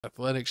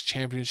Athletics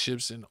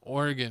Championships in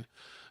Oregon,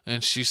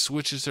 and she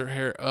switches her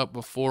hair up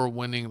before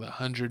winning the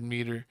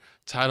 100-meter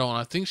title. And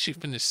I think she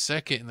finished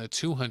second in the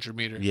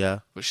 200-meter. Yeah.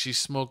 But she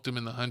smoked him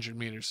in the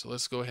 100-meter. So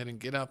let's go ahead and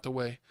get out the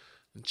way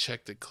and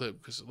check the clip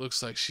because it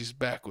looks like she's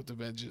back with the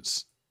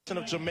vengeance.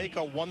 Of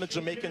Jamaica won the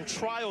Jamaican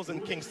trials in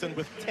Kingston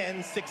with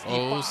 10.65.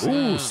 Oh,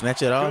 ooh,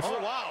 snatch it off.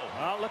 Oh,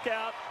 wow. Oh, look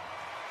out.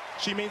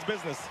 She means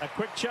business. A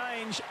quick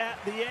change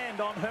at the end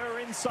on her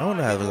inside. I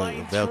wonder how it looks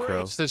like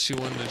Velcro. Said she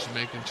won the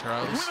Jamaican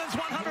trials. Women's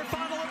 100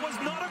 final. It was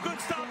not a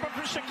good start for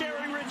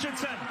Sha'Carri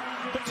Richardson.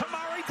 But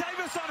Tamari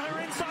Davis on her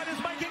inside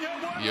is making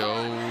her work.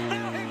 Yo.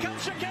 Now here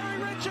comes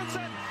Sha'Carri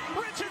Richardson.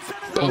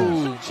 Richardson is the Oh.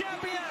 national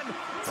champion.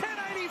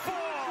 1084.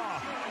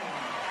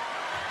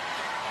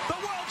 The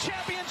world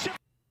championship.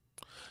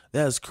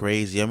 That's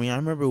crazy. I mean, I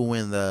remember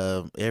when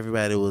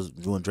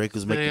when Drake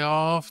was making Stay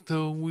off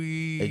the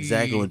weed.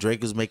 exactly when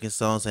Drake was making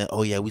songs saying,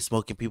 "Oh yeah, we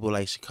smoking people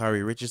like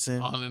Sha'Carri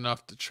Richardson On and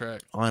off the track.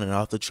 on and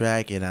off the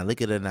track." And I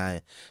look at her now,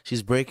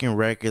 she's breaking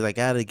records. I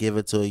gotta give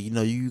it to her. You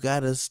know, you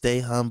gotta stay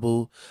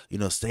humble. You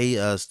know,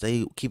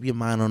 keep your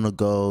mind on the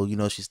goal. You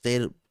know, she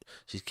stayed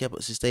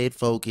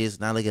focused.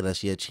 Now look at her,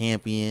 she a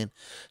champion.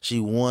 She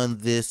won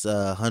this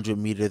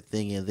 100-meter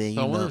thing, and then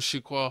So I wonder if she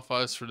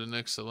qualifies for the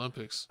next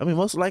Olympics. I mean,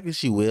 most likely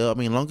she will. I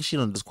mean, as long as she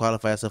don't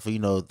disqualify herself for,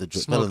 the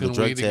Smoking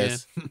drug weed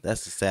test.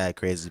 That's the sad,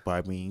 crazy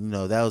part. I mean,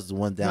 that was the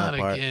one down Not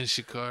part. again,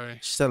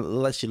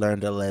 Sha'Carri. She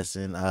learned a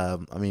lesson. I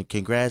mean,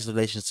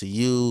 congratulations to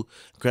you.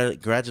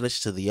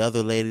 Congratulations to the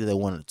other lady that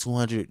won the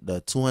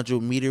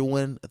 200-meter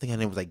one. I think her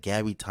name was like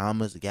Gab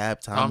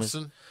Thomas.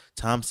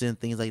 Thompson,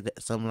 things like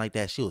that, something like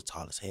that. She was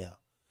tall as hell,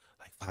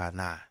 like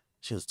 5'9".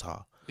 She was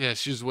tall. Yeah,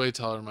 she's way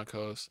taller than my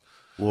co-host.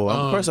 Well,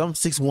 I'm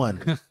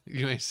 6'1".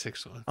 You ain't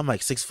 6'1". I'm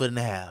like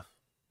 6'1.5".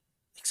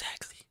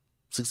 Exactly.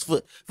 6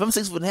 foot. If I'm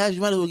 6'1.5",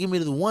 you might as well give me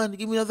the one.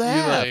 Give me the other You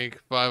half.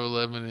 like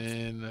 5'11"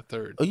 and a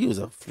third. Oh, you was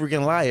a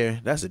freaking liar.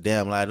 That's a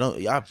damn lie.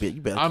 You better. I'm keep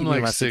me in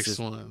like my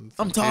 6'1".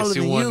 I'm taller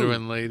than you.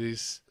 Wondering,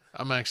 ladies,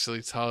 I'm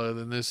actually taller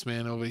than this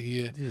man over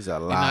here. This is a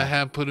And lie. I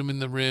have put him in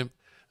the rim.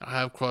 I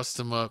have crossed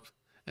him up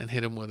and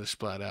hit him with a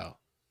splat out.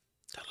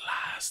 The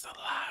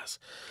lies.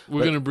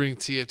 We're gonna bring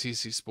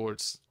TFTC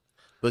Sports.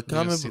 But We're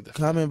gonna see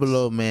comment the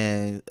below,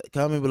 man.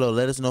 Comment below.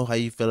 Let us know how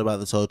you feel about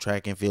this whole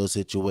track and field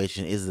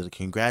situation. Is it a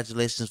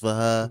congratulations for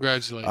her?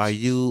 Congratulations. Are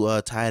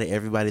you tired of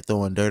everybody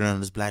throwing dirt on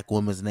this black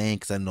woman's name?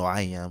 Because I know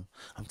I am.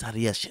 I'm tired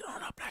of shit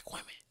on our black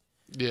women.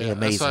 Yeah, amazing.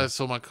 that's why I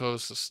told my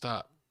co-host to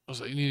stop. I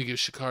was like, you need to give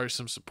Sha'Carri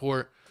some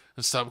support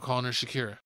and stop calling her Shakira.